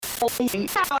Make you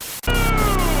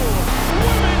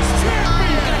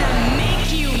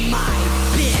my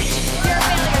bitch. You're a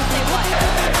failure. Say what? You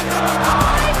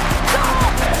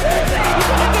can't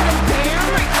give a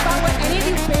damn about what any of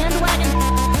these bandwagon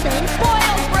think.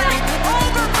 Spoiled brat,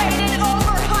 overrated,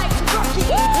 overhyped rookie.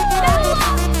 Bella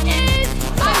is.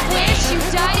 I wish you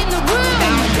died in the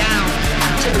womb. Down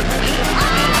to the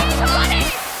I'm honey.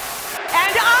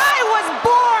 And I was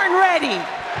born ready.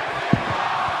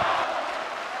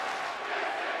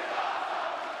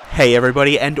 Hey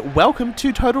everybody, and welcome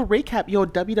to Total Recap, your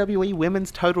WWE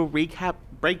Women's Total Recap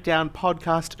Breakdown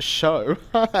podcast show.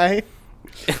 Hi.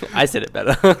 I said it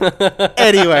better.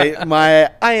 Anyway,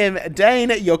 I am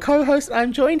Dane, your co-host.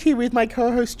 I'm joined here with my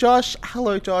co-host Josh.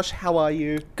 Hello Josh, how are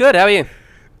you? Good, how are you?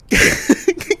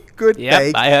 Good, Yep,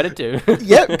 thanks. I heard it too.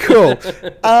 Yep, cool.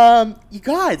 You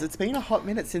guys, it's been a hot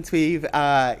minute since we've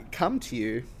come to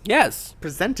you, Yes.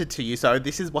 presented to you, so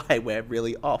this is why we're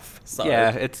really off. So Yeah,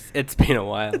 it's been a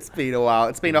while. It's been a while.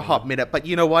 It's been a hot minute, but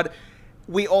you know what?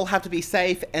 We all have to be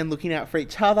safe and looking out for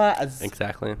each other.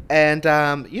 Exactly. And,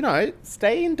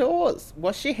 stay indoors.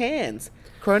 Wash your hands.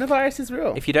 Coronavirus is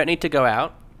real. If you don't need to go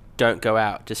out, don't go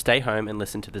out. Just stay home and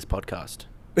listen to this podcast.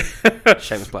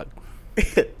 Shameless plug.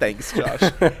 Thanks, Josh.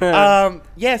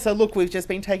 So look, we've just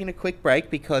been taking a quick break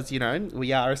because,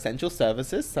 we are essential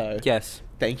services. So Yes.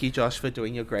 thank you, Josh, for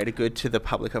doing your greater good to the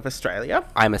public of Australia.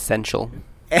 I'm essential.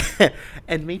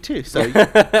 And me too. So,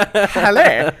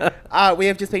 hello. We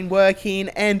have just been working,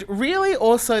 and really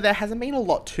also there hasn't been a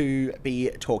lot to be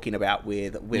talking about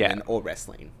with women Yeah. or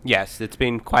wrestling. Yes, it's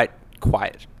been quite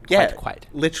quiet. Yeah, Quite.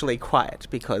 literally quiet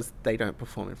because they don't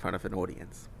perform in front of an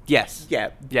audience. Yes.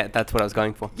 Yeah. Yeah, that's what I was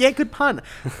going for. Yeah, good pun.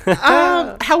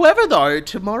 However, though,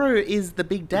 tomorrow is the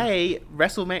big day.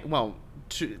 WrestleMania. Well,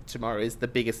 tomorrow is the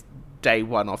biggest day,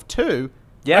 one of two.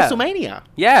 Yeah. WrestleMania.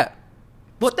 Yeah.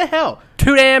 What the hell?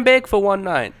 Too damn big for one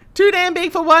night. Too damn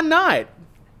big for one night.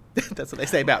 That's what they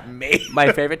say about me.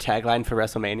 My favorite tagline for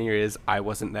WrestleMania is "I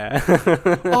wasn't there."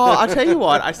 Oh, I'll tell you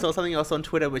what. I saw something else on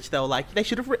Twitter, which they were like, they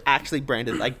should have actually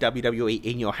branded like WWE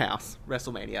in your house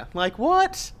WrestleMania. Like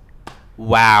what?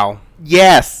 Wow.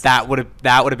 Yes. That would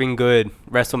have been good.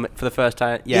 For the first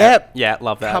time. Yeah. Yep. Yeah,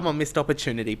 love that. Come on, missed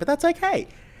opportunity, but that's okay.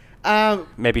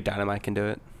 Maybe Dynamite can do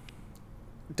it.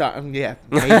 Yeah,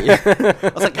 maybe.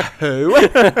 I was like, who?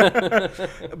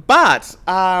 But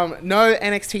no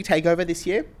NXT takeover this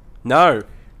year. No.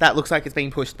 That looks like it's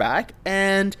being pushed back,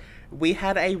 and we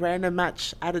had a random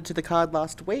match added to the card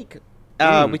last week,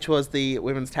 which was the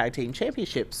Women's Tag Team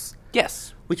Championships,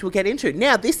 Yes. which we'll get into.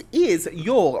 Now, this is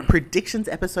your predictions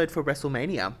episode for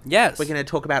WrestleMania. Yes. We're going to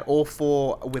talk about all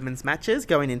 4 women's matches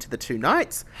going into the 2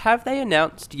 nights. Have they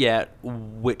announced yet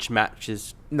which match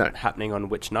is No. happening on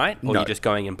which night? Or No. are you just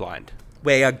going in blind?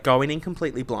 We are going in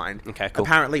completely blind. Okay, cool.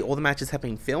 Apparently, all the matches have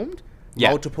been filmed.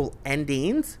 Yeah. Multiple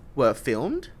endings were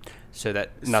filmed. So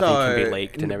that nothing can be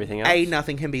leaked and everything else? A,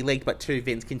 nothing can be leaked, but 2,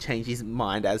 Vince can change his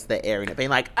mind as they're airing it, being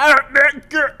like,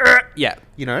 Yeah.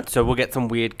 you know? So we'll get some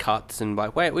weird cuts and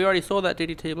like, wait, we already saw that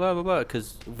DDT, blah, blah, blah.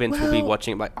 Because Vince will be Well-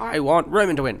 watching it like, I want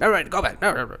Roman to win. No, right, go back.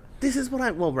 No. This is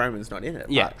what well, Roman's not in it.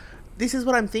 Yeah. But this is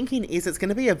what I'm thinking is it's going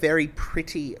to be a very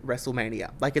pretty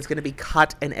WrestleMania. Like, it's going to be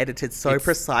cut and edited so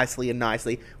precisely and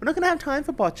nicely. We're not going to have time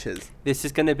for botches. This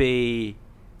is going to be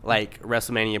like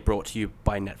WrestleMania brought to you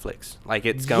by Netflix. Like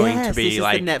it's going to be this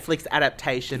like is the Netflix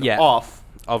adaptation Yeah. of.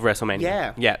 of WrestleMania.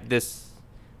 Yeah. Yeah.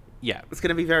 Yeah. It's going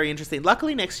to be very interesting.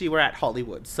 Luckily, next year we're at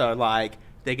Hollywood, so, like,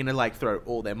 they're going to, like, throw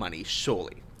all their money,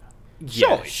 surely.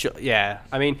 Yeah, sure. Yeah.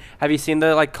 I mean, have you seen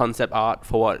the like concept art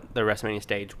for what the WrestleMania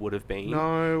stage would have been?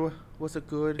 No. Was it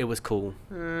good? It was cool.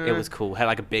 It was cool. Had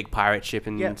like a big pirate ship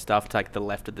and Yeah. stuff to like the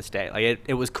left of the stage. Like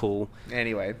it was cool.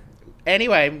 Anyway,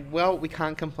 well, we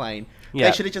can't complain. Yeah.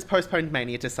 They should have just postponed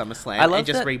Mania to SummerSlam I love and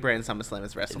just that rebrand SummerSlam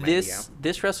as WrestleMania.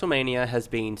 This WrestleMania has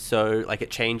been so like it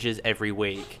changes every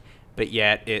week, but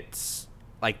yet it's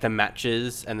like the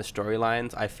matches and the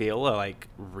storylines I feel are like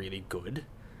really good.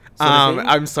 sort of thing.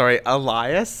 I'm sorry,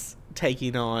 Elias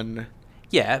taking on.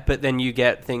 Yeah, but then you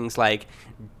get things like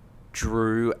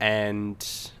Drew and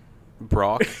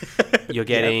Brock. You're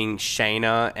getting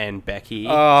Shayna and Becky.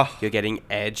 Oh. You're getting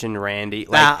Edge and Randy.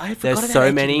 Ah, Like, I forgot there's about so Edge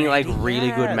and many like Randy, really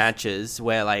good yes. matches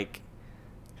where like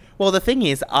Well, the thing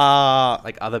is,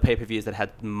 like other pay-per-views that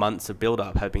had months of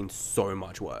build-up have been so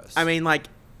much worse. I mean, like,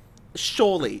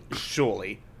 surely,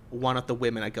 one of the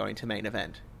women are going to main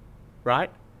event, right?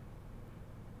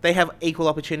 They have equal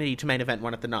opportunity to main event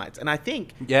one of the nights. And I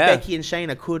think Yeah. Becky and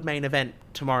Shayna could main event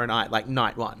tomorrow night, like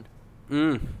night 1.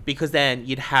 Because then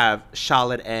you'd have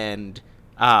Charlotte and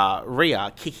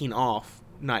Rhea kicking off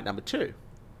night number 2.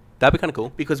 That'd be kind of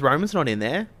cool. Because Roman's not in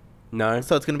there. No.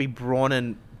 So it's going to be Braun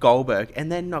and Goldberg, and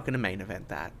they're not going to main event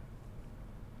that.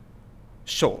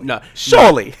 Surely. No.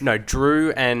 Surely. No,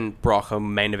 Drew and Brock are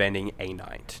main eventing a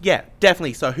night. Yeah,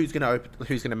 definitely. So who's going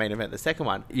to main event the second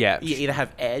one? Yeah. You either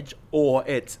have Edge or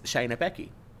it's Shayna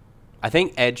Becky. I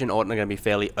think Edge and Orton are going to be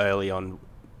fairly early on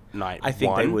night I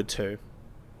think one. they would too.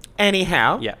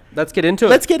 Anyhow, Yeah. Let's get into it.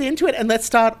 let's get into it, and let's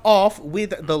start off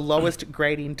with the lowest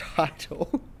grading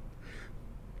title.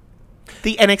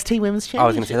 The NXT Women's Championship. I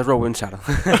was going to say the Raw Women's title.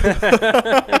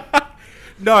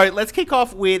 No, let's kick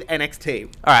off with NXT.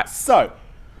 All right. So,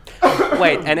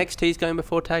 Wait, NXT's going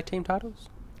before tag team titles?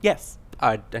 yes.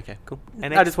 Okay, cool.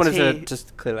 I just wanted to NXT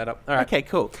just clear that up. All right. Okay,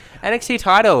 cool. NXT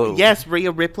title. Yes,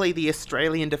 Rhea Ripley, the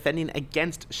Australian, defending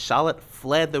against Charlotte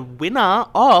Flair, the winner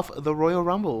of the Royal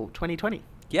Rumble 2020.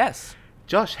 Yes.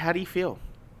 Josh, how do you feel?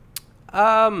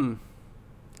 I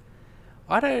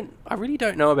really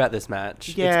don't know about this match.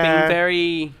 It's Yeah. been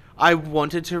very I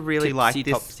wanted to really like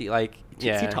this. topsy, like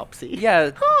yeah, Topsy.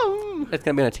 Yeah, Oh. it's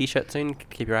gonna be on a T-shirt soon.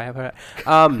 Keep your eye out for it.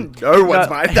 No one's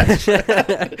mind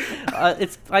that.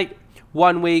 It's like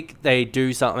 1 week they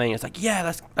do something. It's like yeah,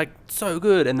 that's like so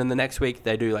good, and then the next week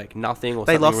they do like nothing or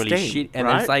They something lost really steam, shit, and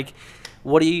right? it's like,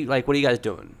 what are you guys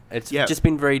doing? It's Yeah. just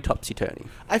been very topsy turvy.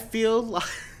 I feel like...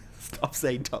 Stop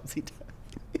saying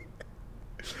topsy-turvy.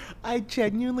 I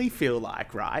genuinely feel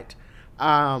like, right?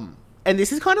 And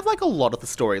this is kind of like a lot of the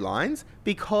storylines,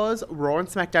 because Raw and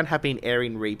SmackDown have been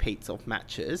airing repeats of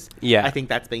matches. Yeah. I think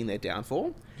that's been their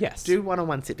downfall. Yes. Do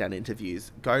one-on-one sit-down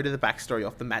interviews. Go to the backstory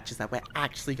of the matches that we're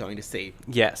actually going to see.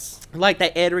 Yes. Like,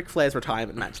 they aired Ric Flair's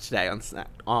retirement match today on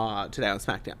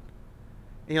SmackDown. And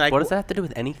you're like, What does that have to do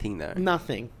with anything though?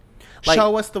 Nothing. Like-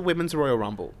 Show us the Women's Royal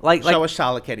Rumble. Like- Show us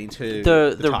Charlotte getting to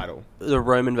The the title. The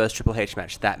Roman versus Triple H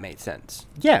match that made sense.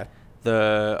 Yeah.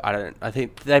 I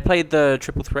think they played the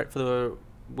triple threat for the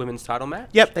women's title match.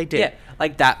 Yep, they did. Yeah,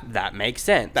 like that makes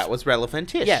sense. That was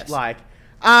relevant-ish. Yes. Like,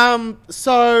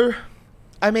 so,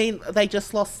 I mean, they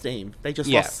just lost steam. They just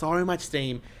Yeah. lost so much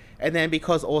steam. And then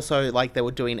because also, like, they were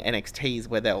doing NXTs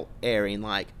where they're airing,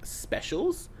 like,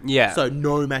 specials. Yeah. So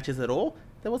no matches at all.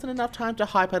 There wasn't enough time to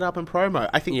hype it up and promo.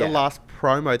 I think Yeah. the last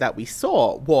promo that we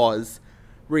saw was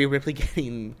Rhea Ripley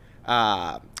getting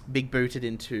big booted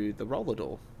into the roller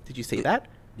door. Did you see that?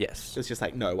 Yes. It was just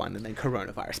like no one, and then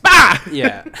coronavirus. Bah!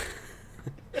 Yeah.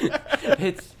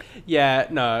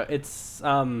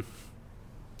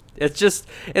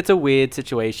 It's a weird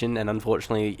situation, and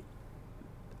unfortunately,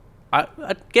 I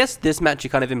guess this match you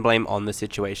kind of can blame on the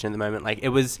situation at the moment. Like it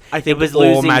was, I think it was all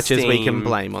losing matches we can steam,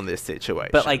 blame on this situation.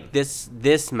 But like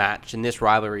this match and this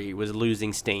rivalry was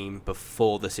losing steam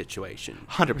before the situation,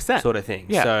 100%. sort of thing.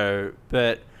 Yeah. So,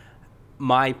 but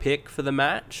my pick for the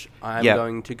match, I'm Yep.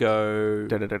 going to go.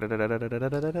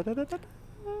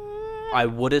 I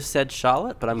would have said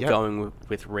Charlotte, but I'm Yep. going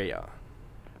with Rhea.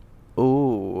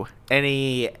 Ooh.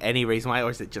 Any reason why, or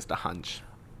is it just a hunch?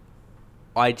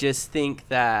 I just think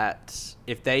that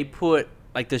if they put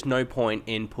like, there's no point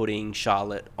in putting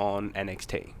Charlotte on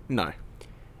NXT No.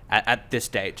 at this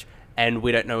stage, and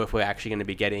we don't know if we're actually going to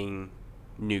be getting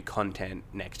new content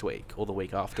next week or the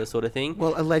week after, sort of thing.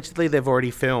 Well, allegedly they've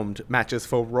already filmed matches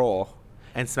for Raw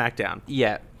and SmackDown.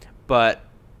 Yeah, but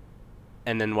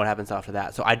and then what happens after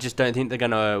that? So I just don't think they're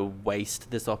going to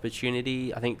waste this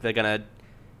opportunity. I think they're going to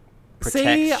protect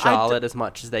See, Charlotte as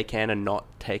much as they can and not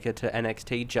take her to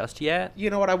NXT just yet. You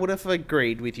know what? I would have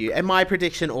agreed with you. And my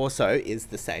prediction also is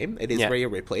the same. It is Yeah. Rhea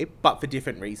Ripley, but for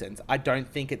different reasons. I don't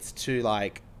think it's to,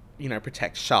 like,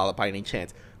 protect Charlotte by any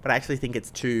chance. But I actually think it's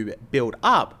to build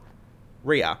up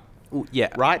Rhea. Ooh, yeah.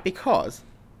 Right? Because...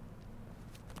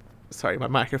 Sorry, my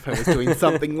microphone was doing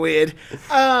something weird.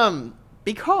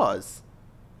 Because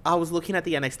I was looking at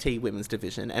the NXT women's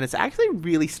division, and it's actually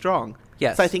really strong.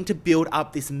 Yes. So I think to build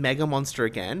up this mega monster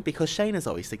again, because Shayna's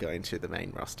obviously going to the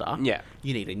main roster. Yeah.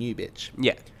 You need a new bitch.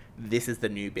 Yeah. This is the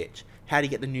new bitch. How do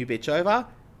you get the new bitch over?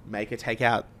 Make her take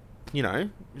out,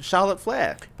 Charlotte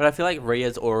Flair. But I feel like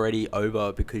Rhea's already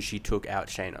over because she took out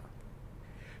Shayna.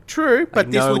 True, but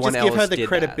this no will one just give her else the did that.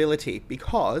 credibility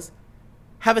because...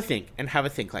 Have a think,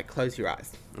 like, close your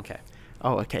eyes. Okay.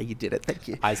 Oh, okay, you did it. Thank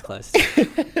you. Eyes closed.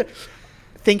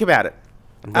 Think about it.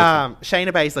 I'm Shayna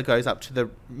Baszler goes up to the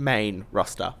main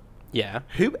roster. Yeah.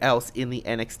 Who else in the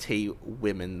NXT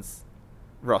women's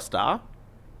roster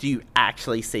do you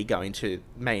actually see going to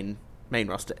main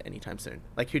roster anytime soon?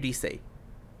 Like, who do you see?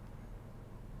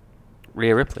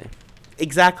 Rhea Ripley.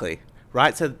 Exactly.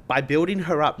 Right? So by building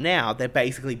her up now, they're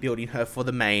basically building her for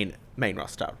the main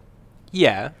roster.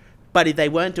 Yeah. But if they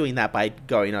weren't doing that by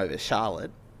going over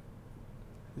Charlotte,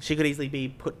 she could easily be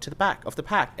put to the back of the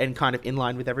pack and kind of in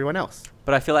line with everyone else.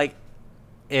 But I feel like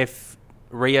if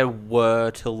Rhea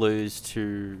were to lose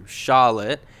to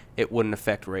Charlotte, it wouldn't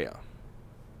affect Rhea.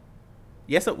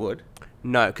 Yes, it would.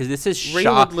 No, because this is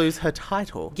Rhea would lose her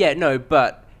title. Yeah, no,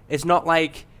 but it's not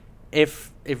like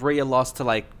if Rhea lost to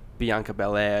like Bianca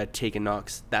Belair, Tegan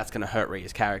Nox, that's gonna hurt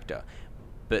Rhea's character.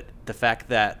 But the fact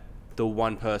that the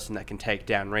one person that can take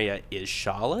down Rhea is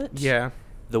Charlotte, Yeah.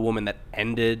 the woman that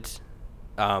ended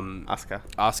Asuka.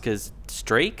 Asuka's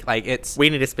streak, like it's We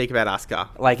need to speak about Asuka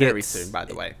like very it's- soon, by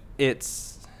the way.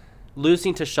 It's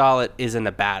losing to Charlotte isn't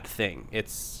a bad thing.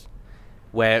 It's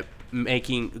where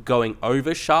going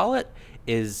over Charlotte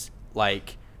is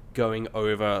like going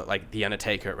over like the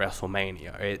Undertaker at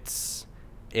WrestleMania. It's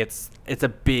a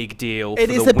big deal for It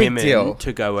is the a big women deal.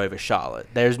 to go over Charlotte.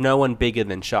 There's no one bigger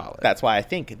than Charlotte. That's why I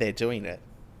think they're doing it.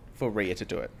 For Rhea to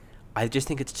do it. I just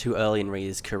think it's too early in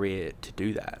Rhea's career to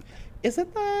do that. Is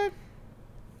it though?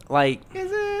 Like,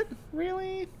 Is it?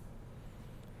 Really?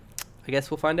 I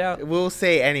guess we'll find out. We'll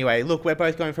see anyway. Look, we're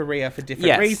both going for Rhea for different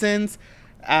Yes. reasons,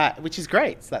 which is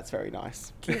great. So that's very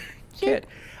nice. Cute.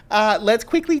 Let's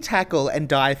quickly tackle and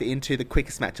dive into the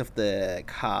quickest match of the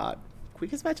card.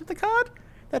 Quickest match of the card?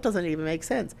 That doesn't even make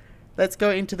sense. Let's go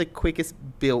into the quickest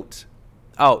built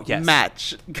Oh, yes.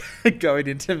 match going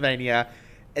into Mania.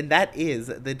 And that is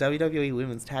the WWE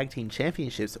Women's Tag Team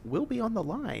Championships will be on the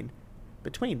line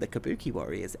between the Kabuki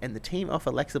Warriors and the team of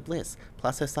Alexa Bliss,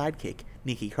 plus her sidekick,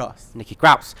 Nikki Cross. Nikki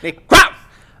Kraus. Nick Cross!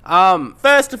 Um,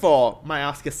 First of all, may I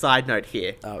ask a side note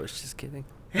here? I was just kidding.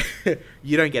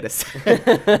 You don't get a say.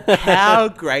 How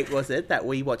great was it that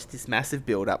we watched this massive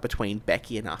build-up between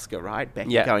Becky and Asuka, right?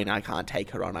 Becky Yeah. going, I can't take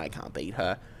her on, I can't beat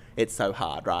her. It's so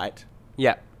hard, right?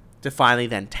 Yeah. To finally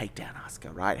then take down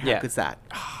Asuka, right? How Yeah. good's that?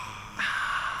 The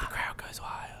crowd goes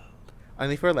wild.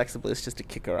 Only for Alexa Bliss just to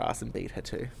kick her ass and beat her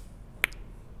too.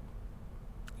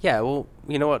 Yeah, well,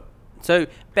 you know what? So,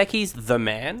 Becky's the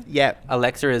man. Yeah.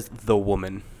 Alexa is the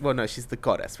woman. Well, no, she's the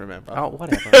goddess, remember? Oh,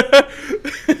 whatever.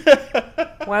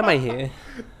 Why am I here?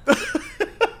 I'm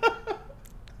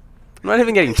not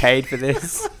even getting paid for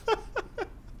this.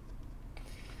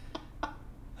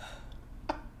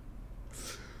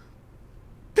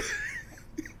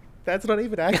 That's not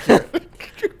even accurate.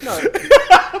 No.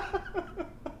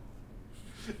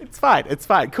 It's fine. It's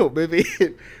fine. Cool.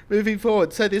 Moving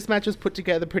forward. So this match was put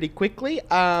together pretty quickly.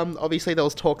 Obviously there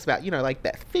was talks about, like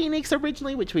Beth Phoenix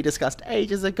originally, which we discussed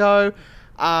ages ago.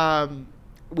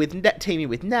 With teaming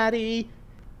with Natty.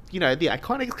 The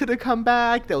Iconics could have come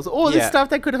back. There was all this Yeah. stuff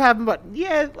that could have happened, but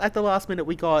yeah, at the last minute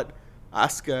we got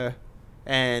Asuka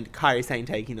and Kairi Sane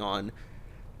taking on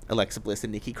Alexa Bliss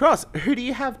and Nikki Cross. Who do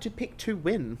you have to pick to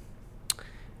win?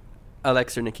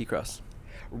 Alexa Nikki Cross.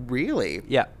 Really?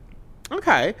 Yeah.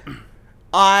 Okay.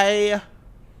 I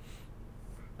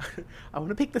want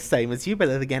to pick the same as you, but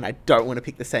then again, I don't want to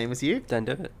pick the same as you. Don't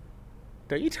do it.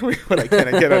 Don't you tell me what I can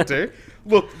and cannot do.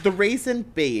 Look, the reason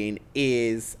being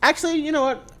is... Actually, you know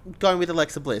what? Going with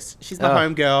Alexa Bliss. She's my Oh.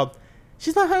 homegirl.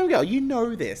 She's my homegirl. You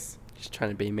know this. Just trying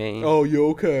to be me. Oh, you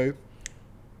okay?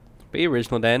 Be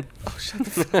original, Dan. Oh, shut the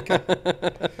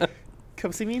fuck up.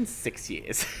 Come see me in 6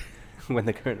 years. When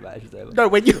the current match is over. No,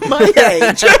 when you're my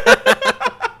age.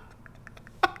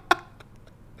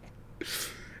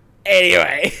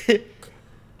 Anyway,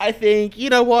 I think, you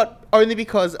know what? Only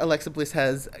because Alexa Bliss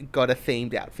has got a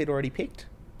themed outfit already picked,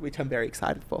 which I'm very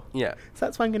excited for. Yeah. So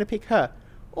that's why I'm going to pick her.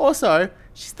 Also,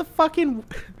 she's the fucking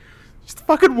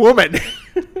woman.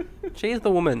 She's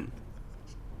the woman.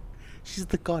 She's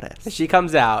the goddess. She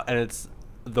comes out and it's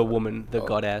the woman, the Oh.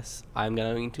 goddess. I'm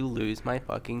going to lose my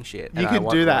fucking shit. You And I can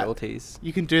want do that. royalties.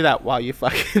 You can do that while you're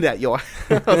fucking at your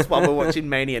house while we're watching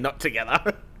Mania, not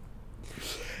together.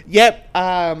 Yep.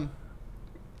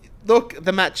 Look,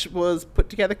 the match was put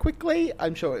together quickly.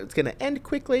 I'm sure it's going to end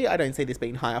quickly. I don't see this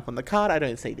being high up on the card. I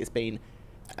don't see this being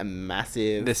a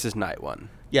massive... This is night one.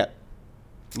 Yep.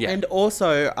 Yeah. And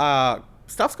also,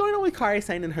 stuff's going on with Kairi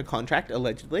Sane and her contract,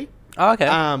 allegedly. Oh, okay.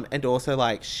 And also,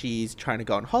 she's trying to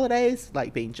go on holidays,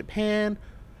 being Japan.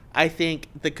 I think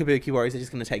the Kabuki Warriors are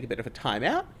just going to take a bit of a time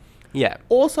out. yeah.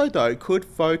 Also, though, could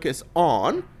focus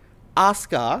on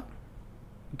Asuka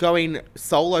going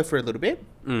solo for a little bit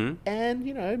Mm.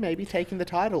 and, maybe taking the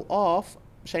title off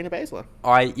Shayna Baszler.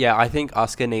 I think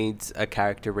Asuka needs a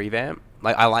character revamp.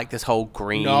 I like this whole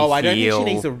green No, I don't think she heel.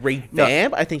 needs a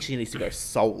revamp. I think she needs to go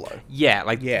solo. Yeah,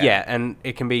 Yeah. yeah, and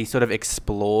it can be sort of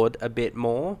explored a bit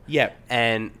more. Yep.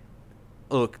 And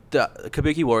look, the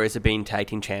Kabuki Warriors have been tag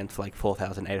team champs for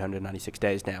 4,896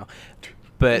 days now.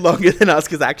 But Longer than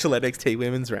Asuka's actual NXT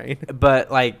women's reign. but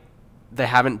they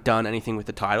haven't done anything with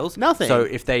the titles. Nothing. So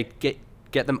if they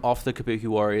get them off the Kabuki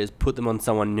Warriors, put them on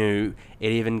someone new,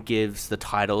 it even gives the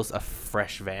titles a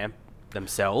fresh vamp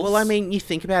themselves. Well, I mean, you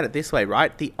think about it this way,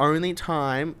 right? The only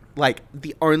time, like,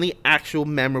 the only actual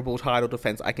memorable title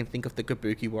defense I can think of the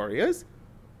Kabuki Warriors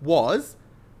was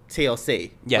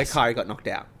TLC, where Yes. Kairi got knocked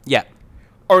out. yeah,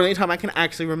 Only time I can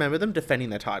actually remember them defending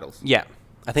their titles. yeah.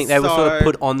 I think they were sort of So-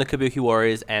 put on the Kabuki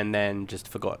Warriors and then just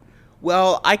forgot.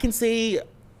 Well, I can see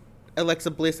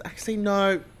Alexa Bliss. Actually,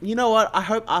 no. You know what? I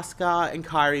hope Asuka and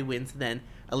Kairi wins, and then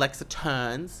Alexa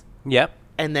turns Yep.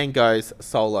 and then goes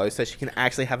solo, so she can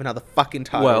actually have another fucking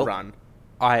title run.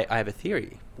 I have a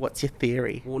theory. What's your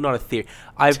theory? Well, not a theory.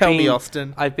 Tell me,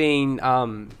 Austin. I've been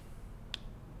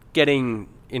getting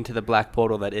into the black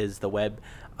portal that is the web,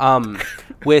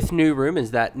 with new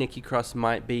rumors that Nikki Cross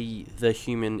might be the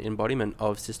human embodiment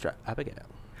of Sister Abigail.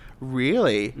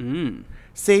 Really? Mm.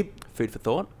 See, Food for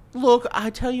thought. look, I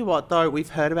tell you what, though, we've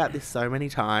heard about this so many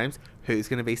times. Who's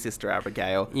going to be Sister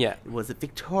Abigail? Yeah. Was it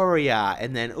Victoria?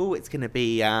 And then, it's going to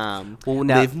be Well,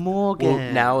 Liv Morgan.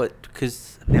 Well, now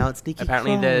because Now it's Nikki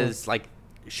apparently Cross. there's like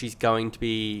she's going to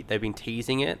be. They've been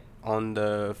teasing it on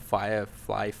the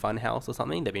Firefly Funhouse or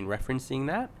something. They've been referencing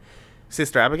that.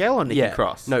 Sister Abigail or Nikki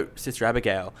Cross? No, Sister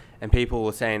Abigail. And people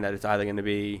were saying that it's either going to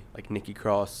be like Nikki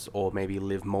Cross or maybe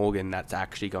Liv Morgan that's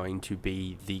actually going to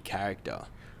be the character.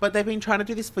 But they've been trying to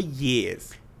do this for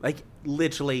years. Like,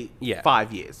 literally Yeah.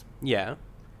 5 years. Yeah.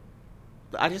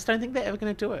 I just don't think they're ever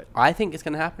going to do it. I think it's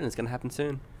going to happen. It's going to happen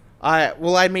soon.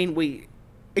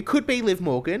 It could be Liv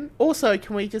Morgan. Also,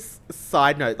 can we just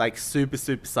side note, like super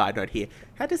side note here?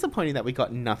 How disappointing that we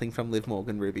got nothing from Liv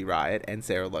Morgan, Ruby Riott, and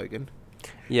Sarah Logan.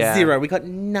 Yeah. 0. We got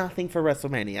nothing for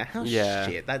WrestleMania. How Yeah.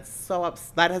 shit. That's so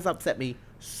that has upset me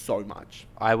so much.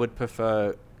 I would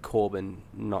prefer Corbin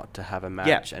not to have a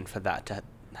match and for that to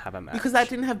have a match. Because that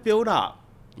didn't have build up.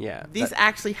 Yeah. This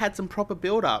actually had some proper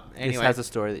build up. Anyway. This has a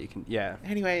story that you can... Yeah.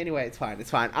 Anyway, it's fine.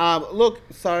 Look,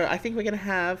 so I think we're going to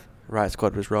have... Riot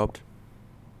Squad was robbed.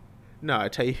 No, I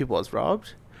tell you who was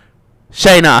robbed.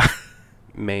 Shayna.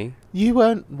 Me. You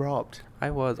weren't robbed.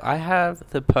 I have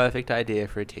the perfect idea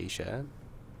for a t-shirt.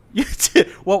 You did.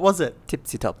 What was it?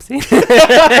 Tipsy Topsy.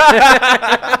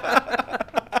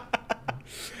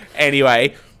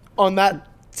 Anyway, on that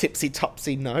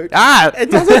tipsy-topsy note... Ah! It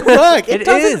doesn't work. It It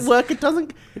doesn't is. work. It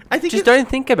doesn't... I think Just don't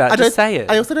think about it. Just say it.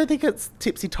 I also don't think it's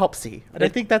tipsy-topsy. I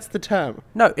don't think that's the term.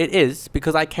 No, it is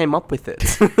because I came up with it.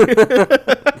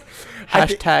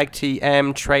 Hashtag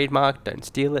TM trademark. Don't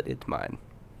steal it. It's mine.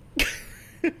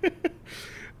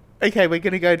 Okay, we're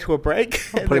going to go to a break.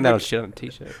 I'm putting that on shit on a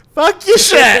t-shirt. Fuck your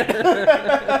shit!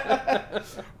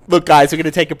 Look, guys, we're going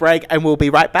to take a break, and we'll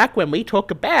be right back when we talk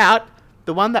about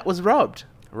the one that was robbed.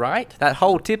 Right? That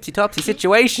whole tipsy topsy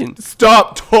situation.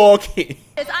 Stop talking.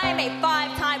 I am a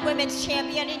 5-time women's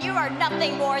champion, and you are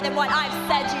nothing more than what I've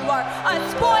said you are. A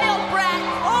spoiled brat,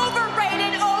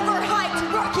 overrated,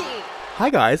 overhyped rookie. Hi,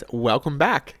 guys. Welcome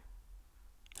back.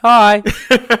 Hi.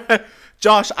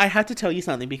 Josh, I had to tell you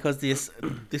something because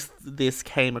this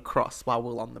came across while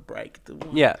we were on the break. The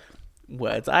Yeah.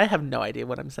 words. I have no idea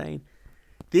what I'm saying.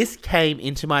 This came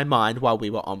into my mind while we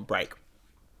were on break.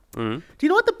 Mm. Do you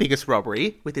know what the biggest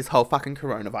robbery with this whole fucking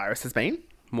coronavirus has been?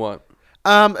 What?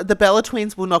 The Bella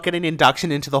Twins will not get an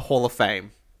induction into the Hall of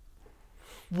Fame.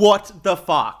 What the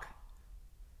fuck?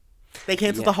 They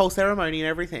cancelled the whole ceremony and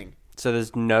everything. So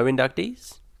there's no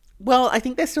inductees? Well, I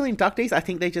think they're still inductees. I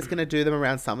think they're just going to do them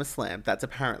around SummerSlam. That's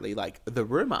apparently, like, the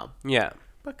rumor. Yeah.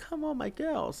 But come on, my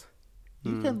girls.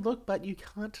 You can look, but you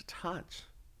can't touch.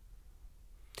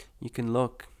 You can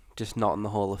look, just not in the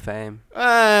Hall of Fame.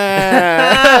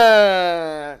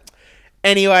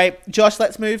 Anyway, Josh,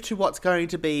 let's move to what's going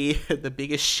to be the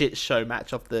biggest shit show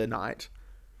match of the night.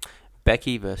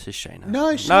 Becky versus Shayna.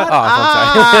 No, shut Oh,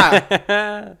 I'm up.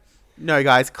 sorry. No,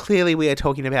 guys, clearly we are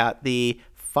talking about the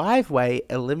 5-way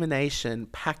elimination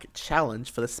pack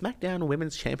challenge for the SmackDown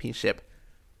Women's Championship.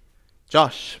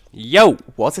 Josh, Yo!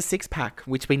 what's a 6-pack,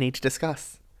 which we need to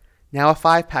discuss? Now a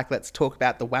 5-pack, let's talk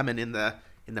about the women in the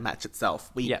match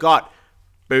itself. We got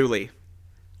Booley.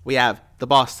 We have the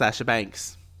boss, Sasha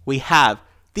Banks. We have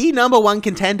the number 1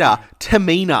 contender,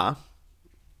 Tamina.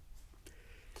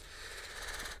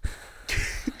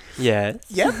 Yes.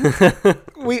 Yep.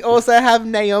 We also have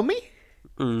Naomi.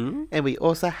 Mm. And we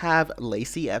also have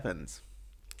Lacey Evans.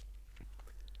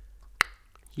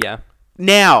 Yeah.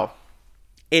 Now,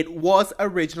 it was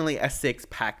originally a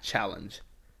 6-pack challenge,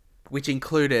 which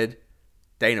included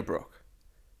Dana Brooke.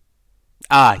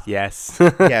 Ah, yes.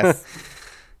 Yes.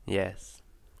 Yes.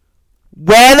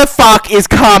 Where the fuck is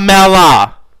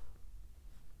Carmella?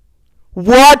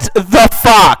 What the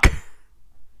fuck?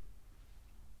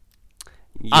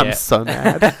 Yeah. I'm so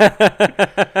mad.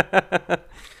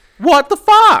 What the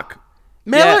fuck?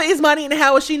 Mela Yeah. is money, and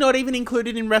how is she not even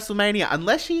included in WrestleMania?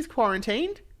 Unless she's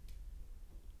quarantined.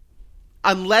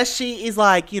 Unless she is,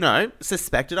 like, you know,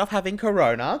 suspected of having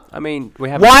corona. I mean, we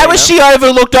have. Why was she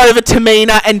overlooked over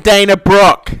Tamina and Dana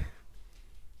Brooke?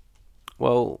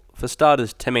 Well, for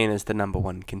starters, Tamina's the number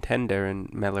one contender,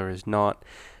 and Mela is not.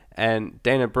 And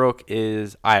Dana Brooke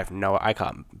is. I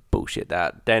can't bullshit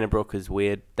that. Dana Brooke is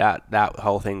weird. That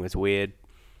whole thing was weird.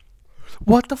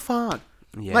 What the fuck?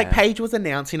 Yeah. Like, Paige was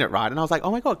announcing it, right? And I was like,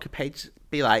 oh my god, could Paige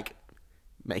be, like,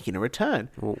 making a return?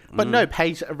 Well, But no,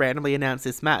 Paige randomly announced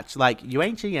this match. Like, you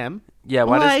ain't GM. Yeah,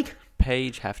 why like, does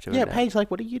Paige have to yeah, announce? Paige, like,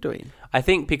 what are you doing? I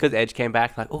think because Edge came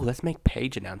back, like, oh, let's make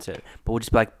Paige announce it. But we'll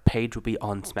just be like, Paige will be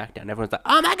on SmackDown. Everyone's like,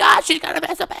 oh my god, she's going to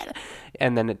mess up.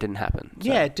 And then it didn't happen. So.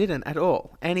 Yeah, it didn't at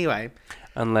all. Anyway.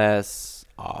 Unless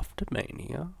after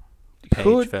Mania, Paige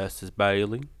Could- versus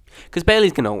Bailey. Because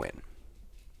Bailey's going to win.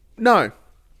 No.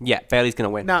 Yeah, Bailey's going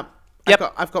to win. No.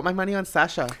 Yep. I've got my money on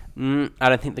Sasha. I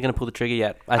don't think they're going to pull the trigger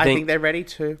yet. I think they're ready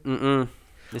to.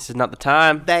 This is not the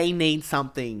time. They need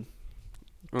something.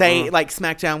 They, like,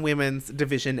 SmackDown Women's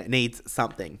Division needs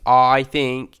something. I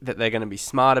think that they're going to be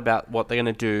smart about what they're going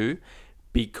to do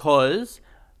because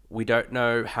we don't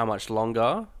know how much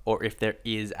longer or if there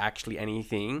is actually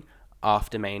anything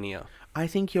after Mania. I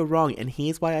think you're wrong, and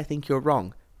here's why I think you're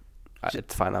wrong.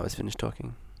 It's fine. I was finished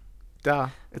talking. Duh.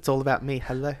 It's all about me.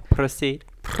 Hello. Proceed.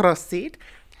 Proceed.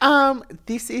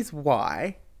 This is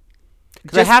why.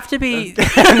 Because I have to be... Who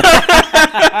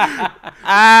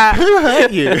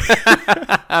hurt you?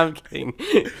 I'm kidding.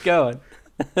 Go on.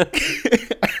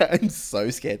 I'm so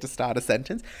scared to start a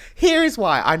sentence. Here is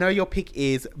why. I know your pick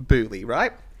is Booley,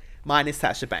 right? Mine is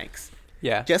Sasha Banks.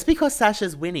 Yeah. Just because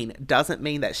Sasha's winning doesn't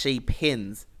mean that she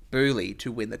pins Booley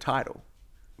to win the title.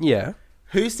 Yeah.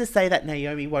 Who's to say that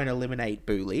Naomi won't eliminate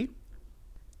Booley?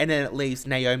 And then it leaves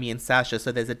Naomi and Sasha,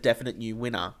 so there's a definite new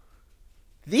winner.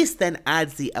 This then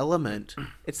adds the element.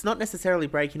 It's not necessarily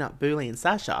breaking up Booley and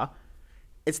Sasha.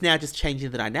 It's now just changing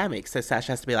the dynamic. So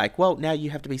Sasha has to be like, well, now you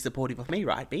have to be supportive of me,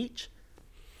 right, bitch?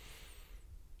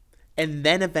 And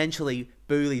then eventually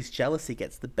Booley's jealousy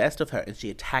gets the best of her and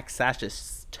she attacks Sasha,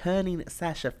 turning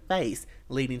Sasha face,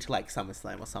 leading to, like,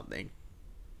 SummerSlam or something.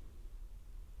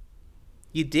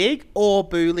 You dig? Or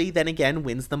Booley then again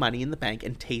wins the Money in the Bank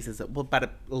and teases it. Well,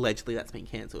 but allegedly that's been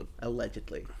cancelled.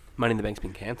 Allegedly. Money in the Bank's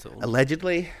been cancelled.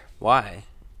 Allegedly. Why?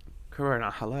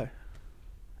 Corona, hello.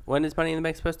 When is Money in the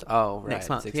Bank supposed to... Oh, right. Next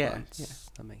month, 6 yeah, months. yeah.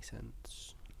 That makes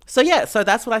sense. So yeah, so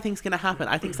that's what I think is going to happen.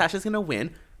 I think Sasha's going to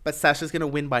win, but Sasha's going to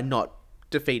win by not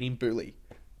defeating Booley.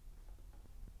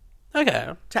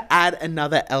 Okay. To add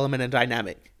another element and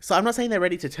dynamic. So I'm not saying they're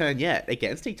ready to turn yet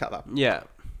against each other. Yeah.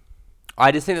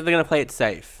 I just think that they're going to play it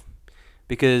safe.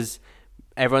 Because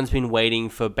everyone's been waiting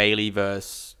for Bailey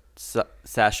versus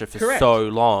Sasha for Correct. so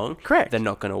long. Correct. They're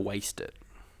not going to waste it.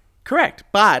 Correct.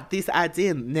 But this adds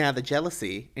in now the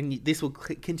jealousy, and this will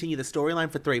continue the storyline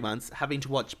for 3 months, having to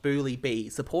watch Booley be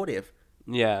supportive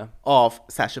Yeah. of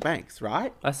Sasha Banks,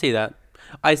 right? I see that.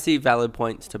 I see valid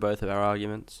points to both of our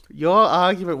arguments. Your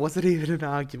argument wasn't even an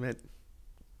argument.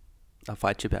 I'll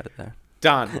fight you about it though.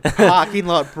 Done. Parking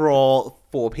lot brawl,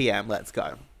 4 p.m. Let's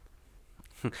go.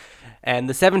 And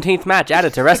the 17th match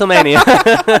added to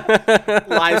WrestleMania.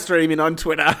 Live streaming on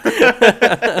Twitter.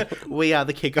 We are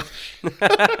the kickoff.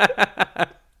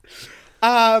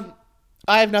 I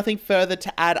have nothing further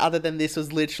to add other than this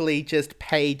was literally just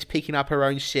Paige picking up her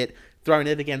own shit, throwing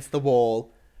it against the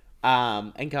wall,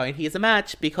 and going, here's a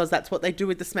match, because that's what they do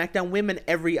with the SmackDown women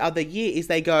every other year, is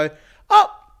they go,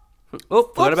 oh,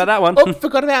 Forgot about that one.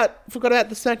 forgot about the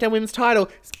SmackDown Women's title.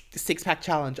 6-pack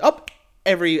challenge. Oh,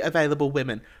 every available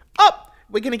women. Oh,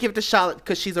 we're going to give it to Charlotte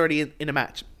because she's already in a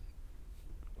match.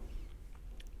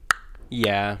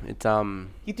 Yeah, it's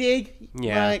You dig?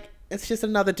 Yeah. Like, it's just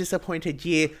another disappointed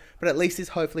year, but at least this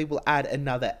hopefully will add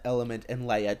another element and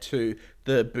layer to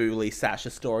the Booley Sasha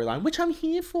storyline, which I'm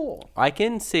here for. I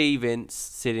can see Vince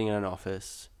sitting in an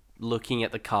office looking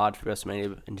at the card for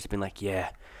WrestleMania and just being like, yeah,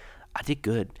 I did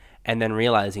good. And then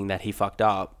realizing that he fucked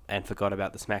up and forgot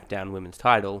about the SmackDown Women's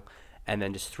title and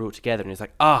then just threw it together and he's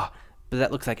like, but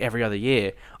that looks like every other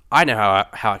year. I know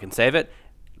how I can save it.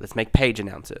 Let's make Paige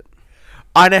announce it.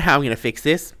 I know how I'm going to fix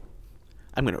this.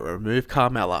 I'm going to remove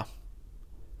Carmella.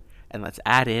 And let's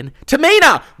add in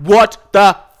Tamina! What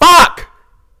the fuck?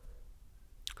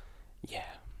 Yeah.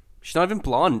 She's not even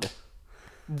blonde.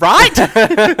 Right?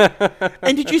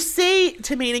 And did you see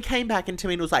Tamina came back and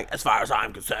Tamina was like, as far as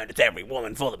I'm concerned, it's every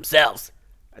woman for themselves.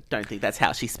 I don't think that's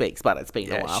how she speaks, but it's been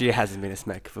a Yeah, while. she hasn't been a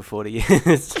smacker for 40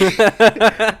 years.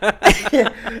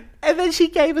 And then she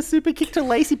gave a super kick to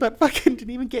Lacey, but fucking didn't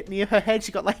even get near her head.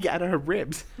 She got like out of her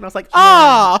ribs. And I was like,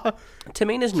 ah!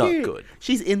 Tamina's not Cute. good.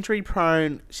 She's injury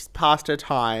prone. She's past her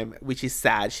time, which is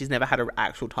sad. She's never had an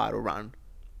actual title run.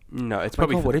 No, it's Oh my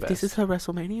probably God, for what the if best. this is her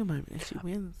WrestleMania moment and she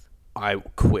wins? I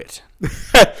quit.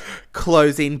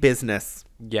 Closing business.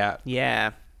 Yeah.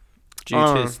 Yeah. Due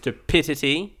Oh. to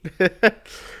stupidity.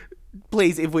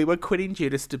 Please, if we were quitting due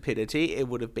to stupidity, it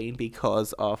would have been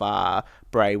because of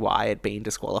Bray Wyatt being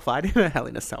disqualified in a Hell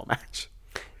in a Cell match.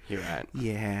 You're right.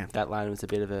 Yeah. That line was a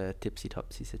bit of a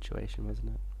tipsy-topsy situation,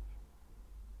 wasn't it?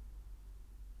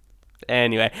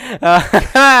 Anyway.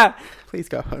 Please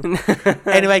go home.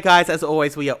 Anyway, guys, as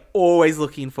always, we are always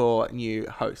looking for new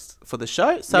hosts for the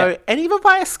show. So, Yeah. and even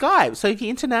via Skype. So if you're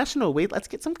international, let's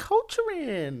get some culture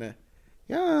in.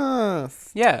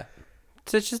 Yes. Yeah.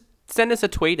 So just send us a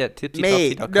tweet at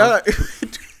Me. tipsytopsy.com.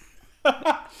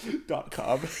 No.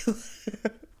 .com.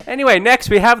 Anyway, next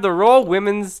we have the Raw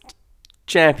Women's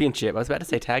Championship. I was about to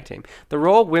say tag team. The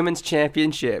Raw Women's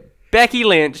Championship. Becky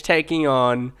Lynch taking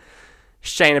on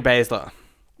Shayna Baszler.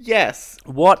 Yes.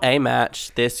 What a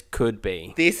match this could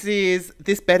be. This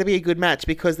better be a good match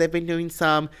because they've been doing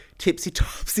some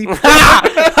tipsy-topsy.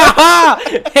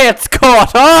 It's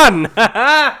caught on!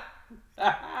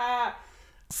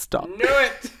 Stop. Knew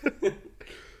it!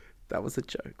 That was a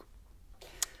joke.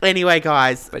 Anyway,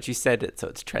 guys, But you said it, so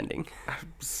it's trending.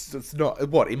 it's not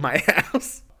what in my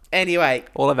house. Anyway,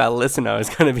 All of our listeners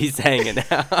are going to be saying it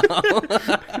now.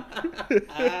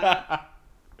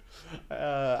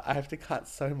 I have to cut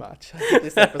so much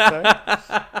this episode.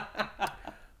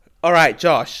 All right,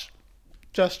 Josh.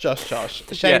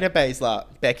 Shayna Yeah. Baszler,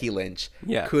 Becky Lynch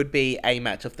Yeah. could be a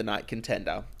match of the night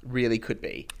contender. Really could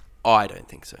be. I don't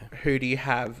think so. Who do you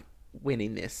have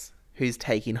winning this? Who's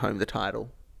taking home the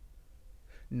title?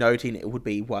 Noting it would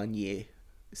be 1 year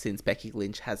since Becky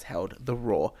Lynch has held the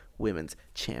Raw Women's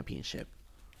Championship.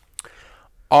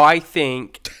 I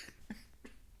think...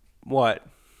 What?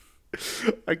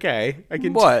 Okay, I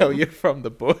can What? tell you from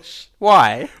the bush.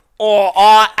 Why? Or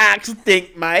I actually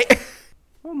think, mate.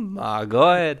 Oh my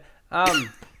god. Alright,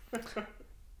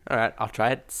 I'll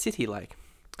try it city-like.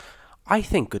 I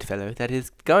think, Goodfellow, that is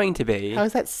going to be... How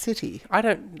is that city? I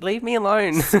don't... Leave me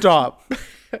alone. Stop.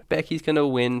 Becky's going to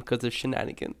win because of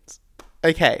shenanigans.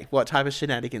 Okay, what type of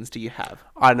shenanigans do you have?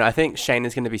 I don't know. I think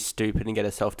Shayna's going to be stupid and get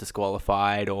herself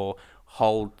disqualified or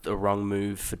hold the wrong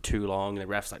move for too long. And the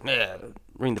ref's like, nah,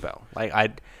 ring the bell.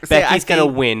 Becky's going to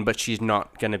think- win, but she's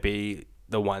not going to be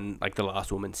the one, like the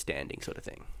last woman standing sort of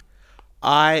thing.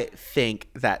 I think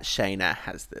that Shayna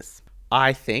has this.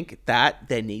 I think that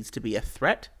there needs to be a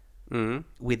threat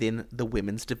within the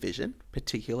women's division,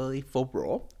 particularly for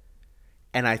Raw.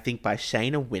 And I think by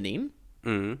Shayna winning,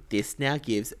 this now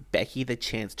gives Becky the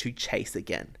chance to chase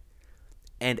again.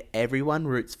 And everyone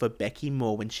roots for Becky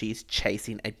more when she's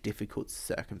chasing a difficult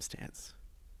circumstance.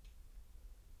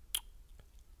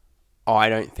 I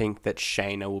don't think that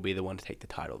Shayna will be the one to take the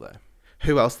title, though.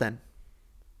 Who else then?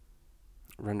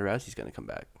 Ronda Rousey's going to come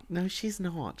back. No, she's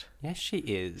not. Yes, she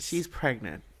is. She's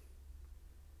pregnant.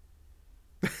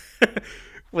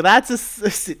 Well, that's a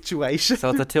situation. So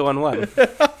it's a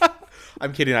 2-on-1.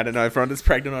 I'm kidding. I don't know if Ronda's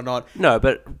pregnant or not. No,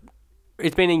 but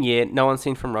it's been a year. No one's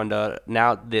seen from Ronda.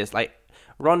 Now this.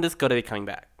 Ronda's got to be coming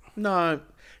back. No.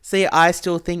 See, I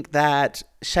still think that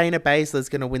Shayna Baszler's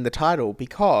going to win the title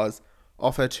because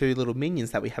of her two little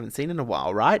minions that we haven't seen in a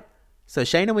while, right? So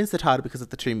Shayna wins the title because of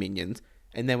the two minions.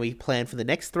 And then we plan for the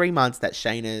next 3 months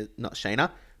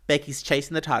that Becky's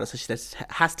chasing the title. So she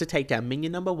has to take down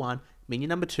minion number 1, minion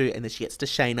number 2, and then she gets to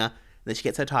Shayna. And then she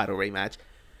gets her title rematch.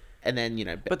 And then,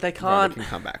 But they Ronda can't- can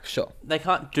come back, sure. They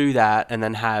can't do that and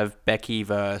then have Becky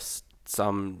versus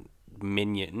some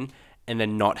minion and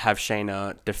then not have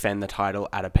Shayna defend the title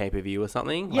at a pay-per-view or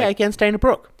something. Yeah, against Dana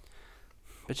Brooke.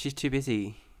 But she's too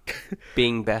busy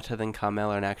being better than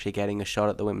Carmella and actually getting a shot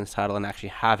at the women's title and actually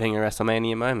having a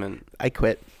WrestleMania moment. I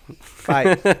quit.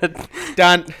 Bye.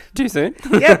 Done. Too soon.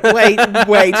 Yep,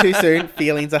 way too soon.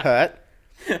 Feelings are hurt.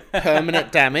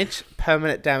 Permanent damage. Well,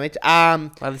 there's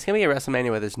going to be a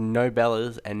WrestleMania where there's no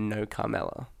Bellas and no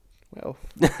Carmella. Well,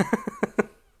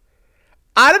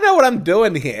 I don't know what I'm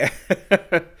doing here.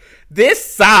 This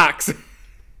sucks.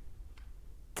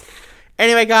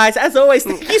 Anyway, guys, as always,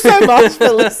 thank you so much for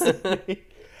listening.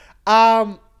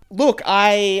 Look,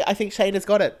 I think Shayna's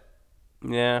got it.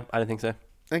 Yeah, I don't think so.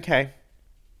 Okay.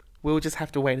 We'll just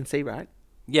have to wait and see, right?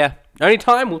 Yeah, only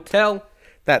time will tell.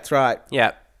 That's right.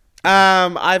 Yeah.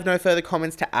 I have no further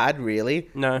comments to add, really.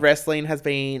 No. Wrestling has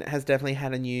definitely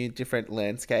had a new, different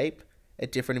landscape a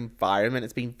different environment.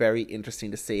 It's been very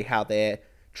interesting to see how they're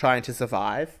trying to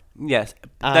survive. Yes,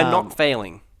 they're not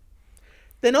failing.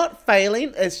 They're not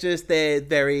failing. It's just they're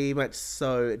very much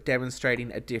so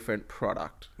demonstrating a different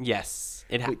product, Yes,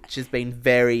 which has been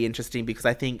very interesting because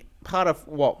I think part of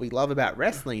what we love about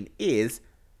wrestling is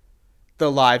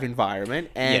the live environment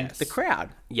and Yes. the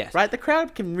crowd. Yes. Right? The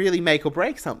crowd can really make or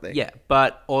break something. Yeah,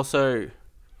 but also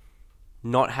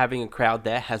not having a crowd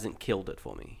there hasn't killed it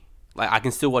for me. Like, I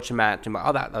can still watch a match and be like,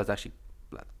 oh,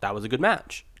 that was a good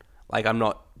match. Like, I'm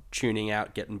not tuning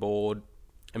out, getting bored,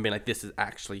 and being like, this is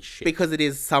actually shit. Because it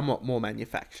is somewhat more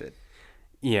manufactured.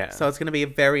 Yeah. So it's going to be a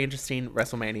very interesting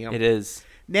WrestleMania. It is.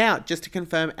 Now, just to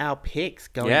confirm our picks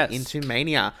going Yes. into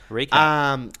Mania.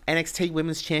 Recap. NXT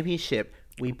Women's Championship.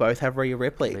 We both have Rhea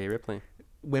Ripley. Rhea Ripley,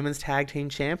 Women's Tag Team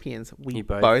Champions. We You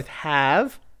both. both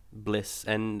have... Bliss,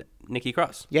 and Nikki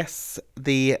Cross. Yes,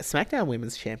 the SmackDown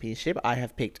Women's Championship. I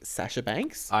have picked Sasha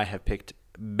Banks. I have picked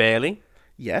Bailey.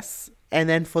 Yes. And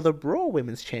then for the Raw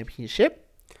Women's Championship,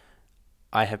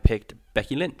 I have picked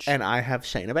Becky Lynch. and I have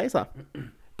Shayna Baszler.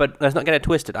 But let's not get it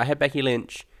twisted. I have Becky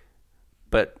Lynch,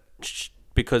 but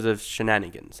because of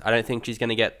shenanigans. I don't think she's going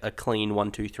to get a clean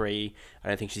 1, 2, 3. I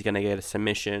don't think she's going to get a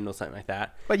submission or something like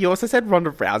that. But you also said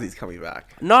Ronda Rousey's coming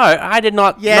back. No, I did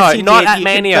not. Yes, no, you not did. at You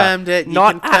Mania. confirmed it. You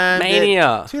Not at confirmed it.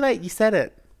 Mania. Too late. You said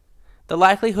it. The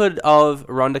likelihood of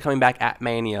Ronda coming back at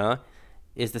Mania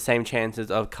is the same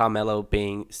chances of Carmelo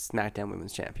being SmackDown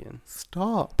Women's Champion.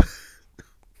 Stop.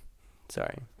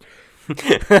 Sorry. You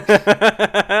can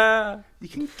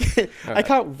I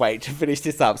can't wait to finish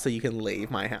this up so you can leave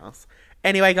my house.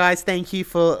 Anyway, guys, thank you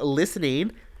for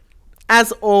listening.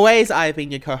 As always, I've been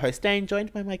your co-host Dane,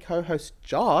 joined by my co-host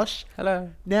Josh.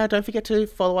 Hello. Now, don't forget to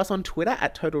follow us on Twitter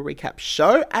at Total Recap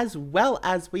Show, as well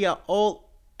as we are on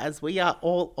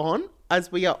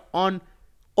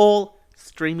all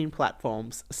streaming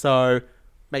platforms. So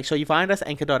make sure you find us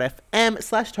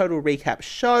anchor.fm/Total Recap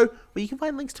Show, where you can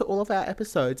find links to all of our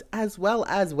episodes, as well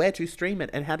as where to stream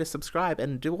it and how to subscribe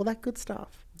and do all that good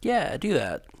stuff. Yeah, do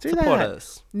that. Do Support that.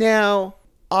 us. Now,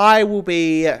 I will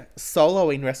be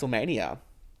soloing WrestleMania.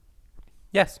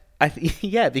 Yes.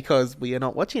 Yeah, because we are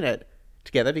not watching it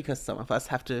together because some of us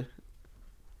have to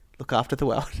look after the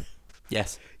world.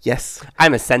 Yes. Yes.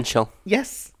 I'm essential.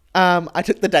 Yes. I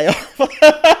took the day off.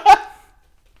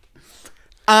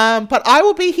 But I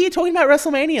will be here talking about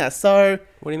WrestleMania, so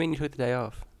What do you mean you took the day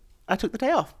off? I took the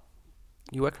day off.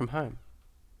 You work from home.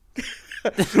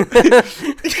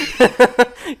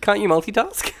 Can't you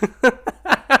multitask?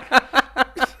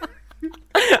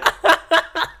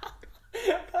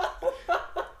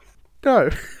 No.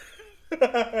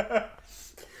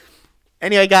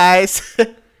 Anyway, guys,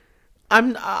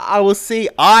 I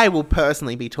will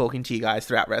personally be talking to you guys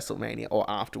throughout WrestleMania or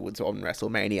afterwards on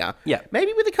WrestleMania. Yeah.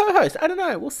 Maybe with a co-host. I don't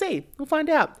know. We'll see. We'll find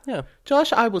out. Yeah.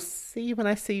 Josh, I will see you when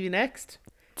I see you next.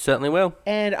 Certainly will.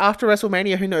 And after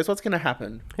WrestleMania, who knows what's going to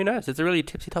happen? Who knows? It's a really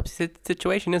tipsy-topsy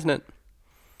situation, isn't it?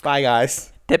 Bye,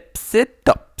 guys.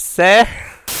 Tipsy-topsy.